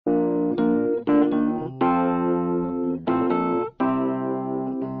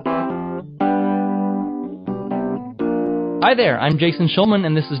Hi there, I'm Jason Schulman,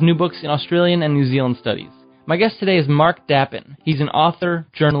 and this is New Books in Australian and New Zealand Studies. My guest today is Mark Dappen. He's an author,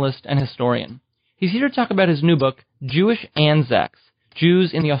 journalist, and historian. He's here to talk about his new book, Jewish Anzacs, Jews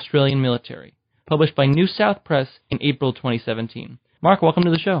in the Australian Military, published by New South Press in April 2017. Mark, welcome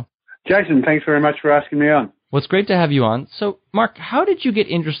to the show. Jason, thanks very much for asking me on. Well, it's great to have you on. So, Mark, how did you get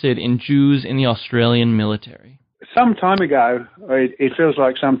interested in Jews in the Australian military? Some time ago, it feels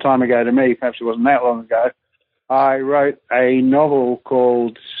like some time ago to me, perhaps it wasn't that long ago, I wrote a novel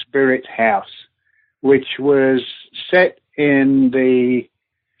called Spirit House, which was set in the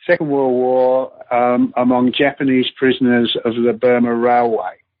Second World War among Japanese prisoners of the Burma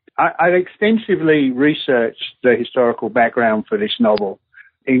Railway. I've extensively researched the historical background for this novel,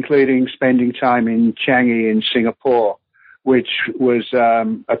 including spending time in Changi in Singapore, which was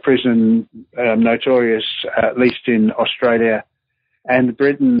a prison notorious, at least in Australia and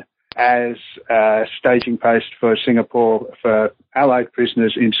Britain, as a staging post for Singapore, for Allied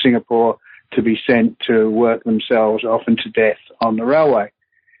prisoners in Singapore to be sent to work themselves, often to death, on the railway.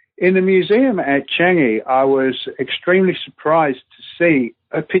 In the museum at Changi, I was extremely surprised to see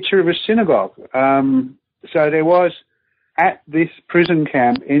a picture of a synagogue. So there was, at this prison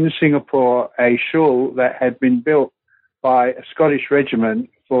camp in Singapore, a shul that had been built by a Scottish regiment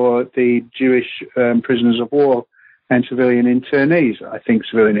for the Jewish prisoners of war and civilian internees, I think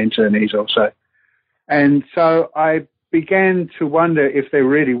civilian internees also. And so I began to wonder if there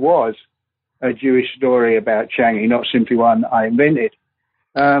really was a Jewish story about Changi, not simply one I invented.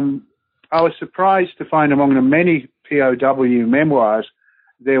 I was surprised to find among the many POW memoirs,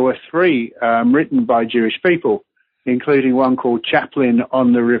 there were three written by Jewish people, including one called Chaplain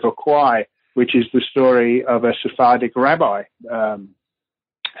on the River Kwai, which is the story of a Sephardic rabbi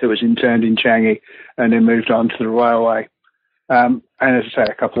who was interned in Changi and then moved on to the railway. And as I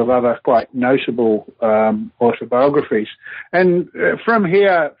say, a couple of other quite notable autobiographies. And from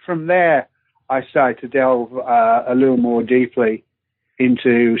there, I started to delve a little more deeply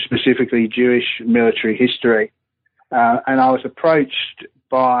into specifically Jewish military history. And I was approached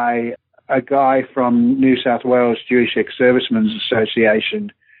by a guy from New South Wales Jewish Ex-Servicemen's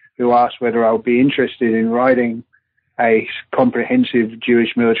Association who asked whether I would be interested in writing a comprehensive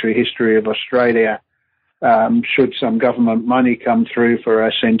Jewish military history of Australia should some government money come through for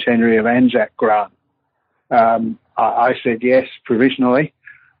a centenary of Anzac grant. I said yes, provisionally,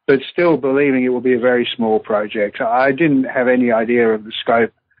 but still believing it will be a very small project. I didn't have any idea of the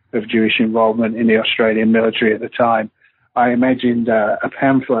scope of Jewish involvement in the Australian military at the time. I imagined a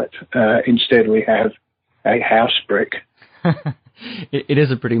pamphlet. Instead, we have a house brick. It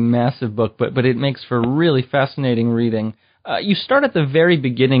is a pretty massive book, but it makes for really fascinating reading. You start at the very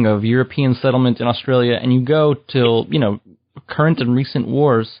beginning of European settlement in Australia, and you go till, current and recent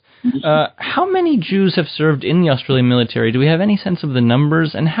wars. How many Jews have served in the Australian military? Do we have any sense of the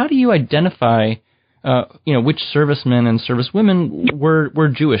numbers? And how do you identify, which servicemen and servicewomen were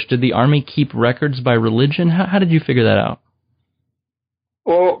Jewish? Did the Army keep records by religion? How did you figure that out?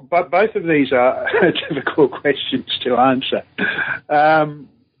 Well, but both of these are difficult questions to answer.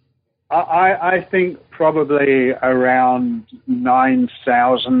 I think probably around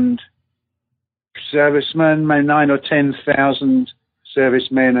 9,000 servicemen, maybe 9,000 or 10,000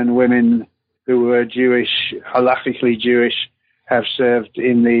 servicemen and women who were Jewish, halakhically Jewish, have served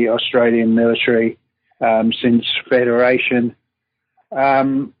in the Australian military since Federation.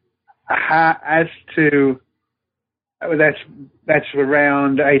 As to that's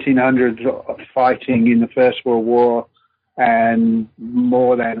around 1,800 fighting in the First World War and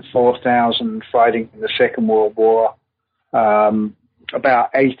more than 4,000 fighting in the Second World War, about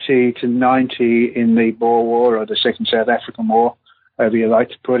 80 to 90 in the Boer War or the Second South African War, however you like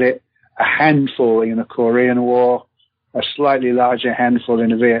to put it, a handful in the Korean War, a slightly larger handful in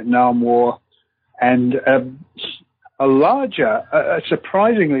the Vietnam War, and a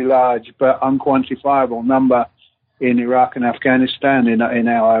surprisingly large but unquantifiable number in Iraq and Afghanistan in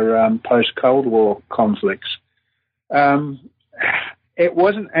our post-Cold War conflicts. It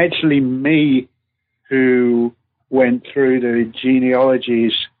wasn't actually me who went through the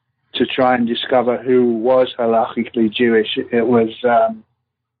genealogies to try and discover who was halakhically Jewish. It was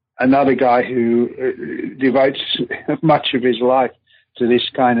another guy who devotes much of his life to this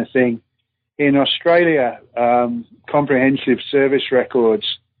kind of thing. In Australia, comprehensive service records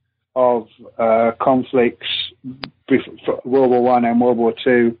of conflicts, World War I and World War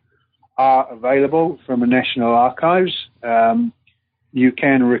II, are available from the National Archives. You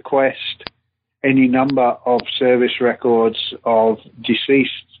can request any number of service records of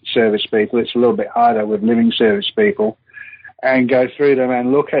deceased service people. It's a little bit harder with living service people. and go through them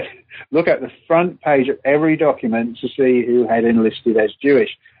and look at the front page of every document to see who had enlisted as Jewish.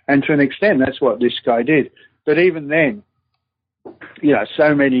 And to an extent, that's what this guy did. But even then,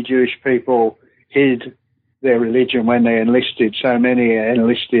 so many Jewish people hid their religion when they enlisted. So many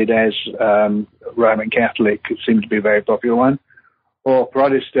enlisted as Roman Catholic, it seemed to be a very popular one, or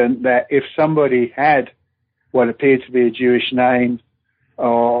Protestant, that if somebody had what appeared to be a Jewish name,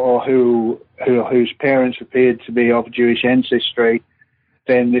 or whose parents appeared to be of Jewish ancestry,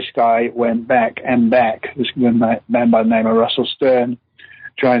 then this guy went back and back. This man by the name of Russell Stern,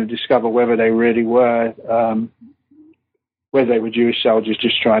 trying to discover whether they really were, whether they were Jewish soldiers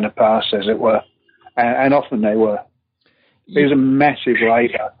just trying to pass, as it were. And often they were. There's a massive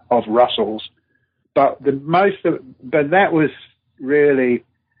layer of Russells, but that was really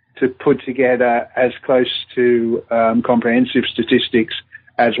to put together as close to comprehensive statistics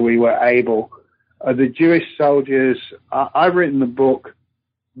as we were able. The Jewish soldiers, I've written the book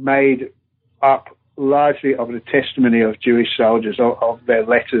made up largely of the testimony of Jewish soldiers, of their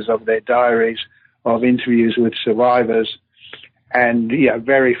letters, of their diaries, of interviews with survivors, and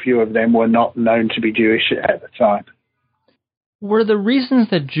very few of them were not known to be Jewish at the time. Were the reasons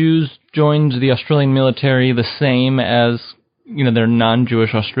that Jews joined the Australian military the same as their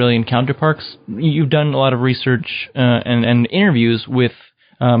non-Jewish Australian counterparts? You've done a lot of research and interviews with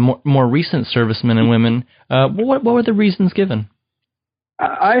more recent servicemen and women. What were the reasons given?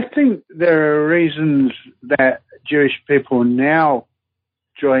 I think there are reasons that Jewish people now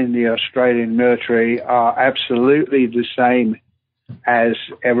join the Australian military are absolutely the same as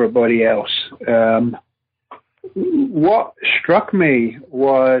everybody else. What struck me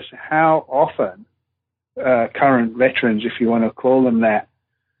was how often current veterans, if you want to call them that,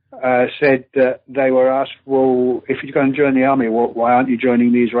 said that they were asked, well, if you're going to join the army, why aren't you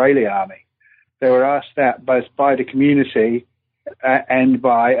joining the Israeli army? They were asked that both by the community and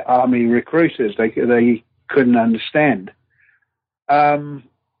by army recruiters. They couldn't understand. And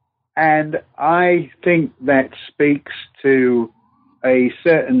I think that speaks to a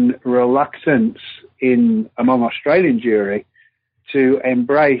certain reluctance among Australian Jewry to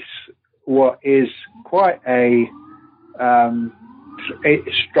embrace what is quite a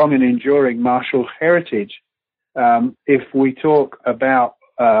strong and enduring martial heritage. If we talk about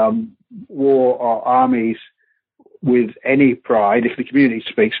war or armies with any pride, if the community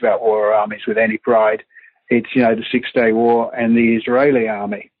speaks about war or armies with any pride, it's, the Six-Day War and the Israeli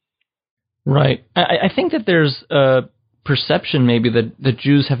army. Right. I think that there's a perception maybe that the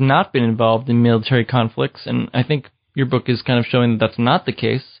Jews have not been involved in military conflicts, and I think your book is kind of showing that that's not the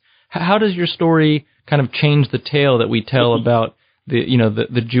case. How does your story kind of change the tale that we tell about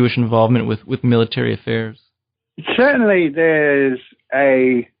the Jewish involvement with military affairs? Certainly there's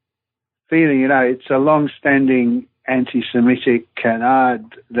a feeling, it's a long-standing anti-Semitic canard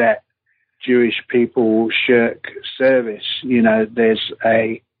that Jewish people shirk service. There's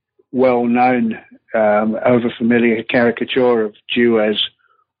a well-known, over-familiar caricature of Jew as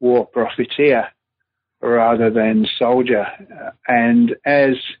war profiteer rather than soldier. And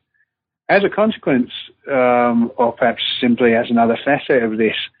as a consequence, or perhaps simply as another facet of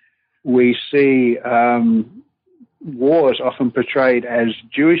this, we see wars often portrayed as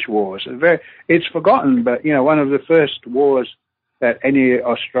Jewish wars. It's forgotten, but one of the first wars that any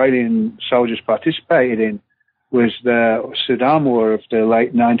Australian soldiers participated in was the Sudan War of the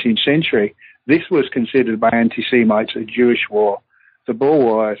late 19th century. This was considered by anti-Semites a Jewish war. The Boer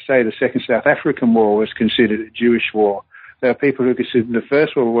War, say the Second South African War, was considered a Jewish war. There are people who considered the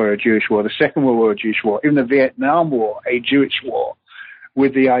First World War a Jewish war, the Second World War a Jewish war, even the Vietnam War a Jewish war,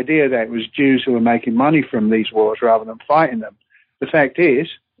 with the idea that it was Jews who were making money from these wars rather than fighting them. The fact is,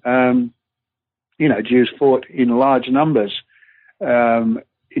 Jews fought in large numbers,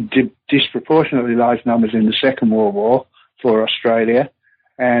 disproportionately large numbers in the Second World War for Australia,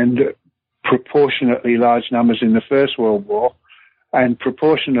 and proportionately large numbers in the First World War, and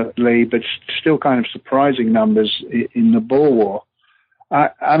proportionately, but still kind of surprising numbers in the Boer War.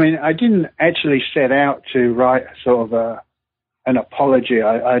 I didn't actually set out to write sort of an apology.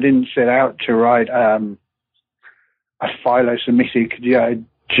 I didn't set out to write a philo-Semitic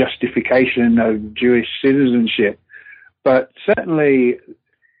justification of Jewish citizenship. But certainly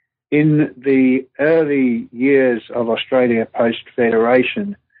in the early years of Australia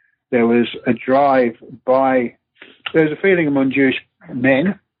post-Federation, there was a drive there was a feeling among Jewish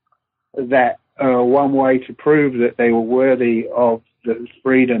men that one way to prove that they were worthy of the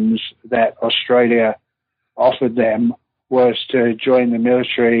freedoms that Australia offered them was to join the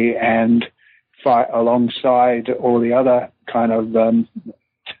military and fight alongside all the other kind of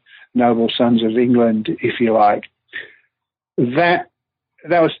noble sons of England, if you like. that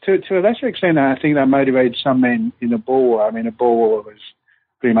was to a lesser extent. I think that motivated some men in the Boer War. I mean, the Boer War was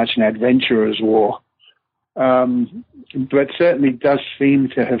pretty much an adventurer's war, but certainly does seem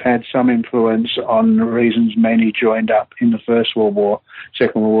to have had some influence on the reasons many joined up in the First World War.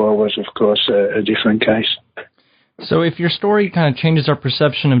 Second World War was, of course, a different case. So if your story kind of changes our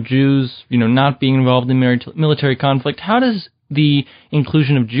perception of Jews, not being involved in military conflict, how does the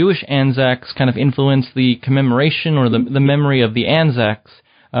inclusion of Jewish Anzacs kind of influence the commemoration or the memory of the Anzacs?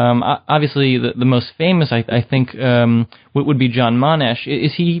 Obviously, the most famous, I think, would be John Monash.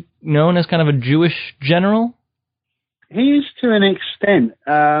 Is he known as kind of a Jewish general? He is to an extent.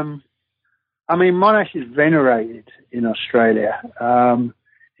 I mean, Monash is venerated in Australia.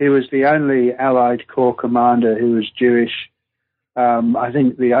 He was the only Allied Corps commander who was Jewish. I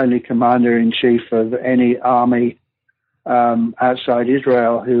think the only commander-in-chief of any army outside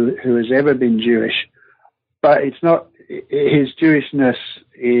Israel who has ever been Jewish. But it's not, his Jewishness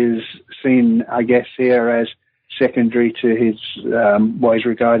is seen, I guess, here as secondary to his, what is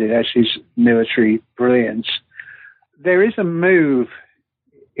regarded as his military brilliance. There is a move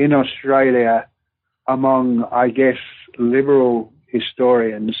in Australia among, I guess, liberal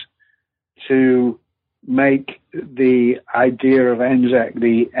historians to make the idea of Anzac,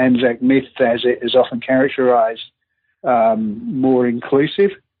 the Anzac myth as it is often characterized, more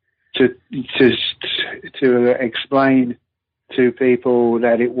inclusive, to explain to people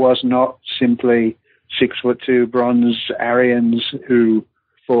that it was not simply 6'2" bronze Aryans who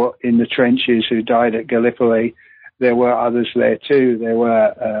fought in the trenches, who died at Gallipoli. There were others there too. There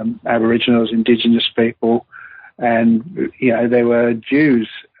were Aboriginals, indigenous people, and there were Jews.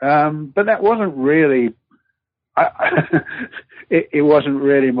 But that wasn't really. It wasn't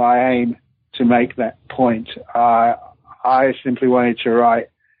really my aim to make that point. I simply wanted to write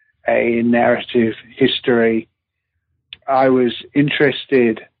a narrative history. I was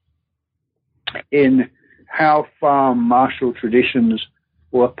interested in how far martial traditions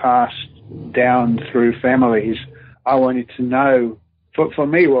were passed down through families. I wanted to know, for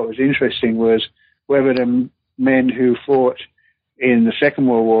me, what was interesting was whether the men who fought in the Second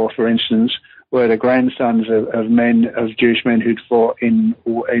World War, for instance, were the grandsons of Jewish men who'd fought in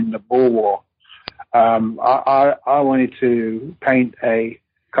the Boer War. I wanted to paint a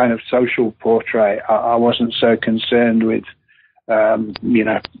kind of social portrait. I wasn't so concerned with, as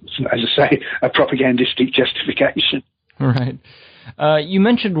I say, a propagandistic justification. Right. You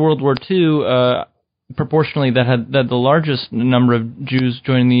mentioned World War II. Proportionally, that had the largest number of Jews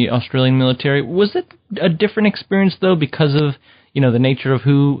joining the Australian military. Was it a different experience, though, because of the nature of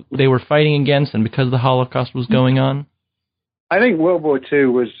who they were fighting against and because the Holocaust was going on? I think World War II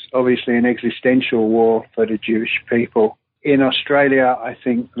was obviously an existential war for the Jewish people. In Australia, I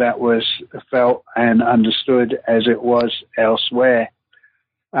think that was felt and understood as it was elsewhere.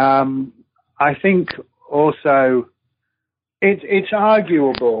 I think also it's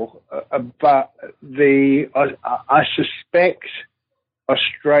arguable, but I suspect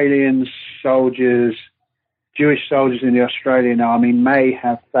Australian soldiers, Jewish soldiers in the Australian Army, may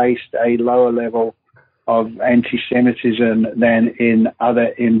have faced a lower level of anti-Semitism than in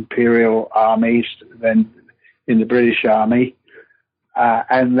other imperial armies, than in the British Army,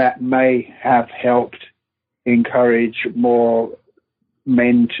 and that may have helped encourage more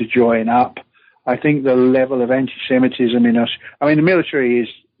men to join up. I think the level of anti-Semitism in us, the military is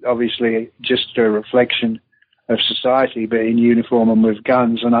obviously just a reflection of society, but in uniform and with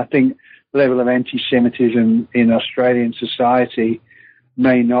guns, and I think the level of anti-Semitism in Australian society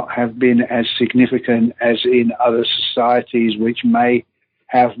may not have been as significant as in other societies, which may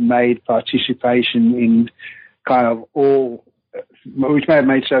have made participation in which may have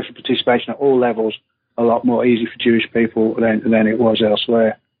made social participation at all levels a lot more easy for Jewish people than it was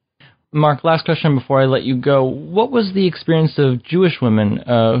elsewhere. Mark, last question before I let you go. What was the experience of Jewish women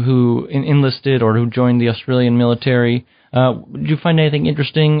who enlisted or who joined the Australian military? Did you find anything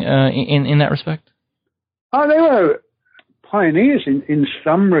interesting in that respect? Oh, they were pioneers in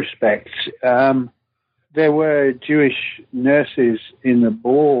some respects. There were Jewish nurses in the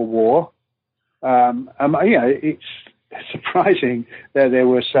Boer War. It's surprising that there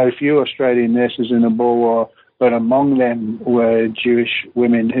were so few Australian nurses in the Boer War, but among them were Jewish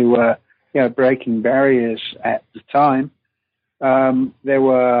women who were, breaking barriers at the time. There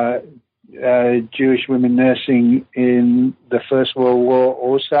were Jewish women nursing in the First World War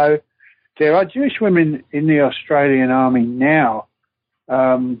also. There are Jewish women in the Australian Army now.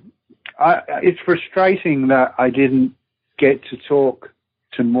 It's frustrating that I didn't get to talk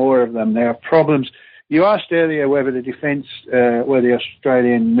to more of them. There are problems. You asked earlier whether the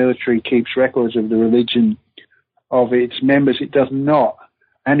Australian military keeps records of the religion of its members, it does not.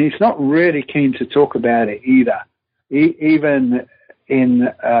 And it's not really keen to talk about it either, even in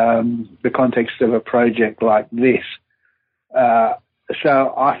the context of a project like this.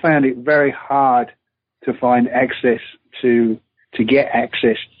 So I found it very hard to find access to get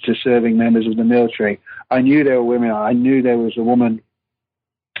access to serving members of the military. I knew there were women. I knew there was a woman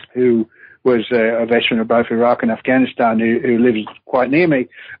who was a veteran of both Iraq and Afghanistan who lives quite near me,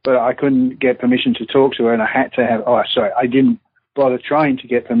 but I couldn't get permission to talk to her, and I had to have, I didn't bother trying to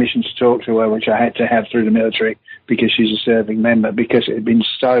get permission to talk to her, which I had to have through the military because she's a serving member, because it had been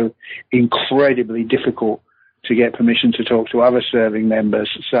so incredibly difficult to get permission to talk to other serving members.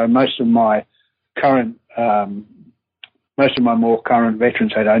 So most of my more current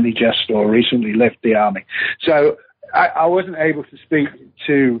veterans had only just or recently left the Army. So I wasn't able to speak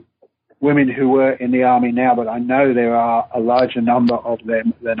to women who were in the Army now, but I know there are a larger number of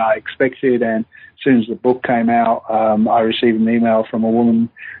them than I expected. And as soon as the book came out, I received an email from a woman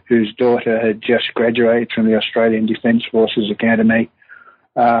whose daughter had just graduated from the Australian Defence Forces Academy.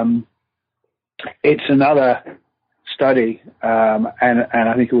 It's another study, and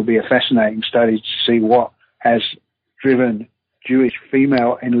I think it will be a fascinating study to see what has driven Jewish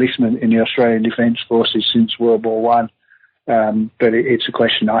female enlistment in the Australian Defence Forces since World War One. But it's a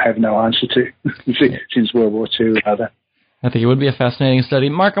question I have no answer to since World War II, rather. I think it would be a fascinating study.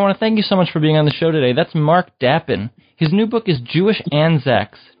 Mark, I want to thank you so much for being on the show today. That's Mark Dappin. His new book is Jewish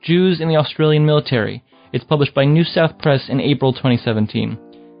Anzacs, Jews in the Australian Military. It's published by New South Press in April 2017.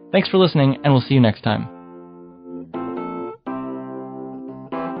 Thanks for listening, and we'll see you next time.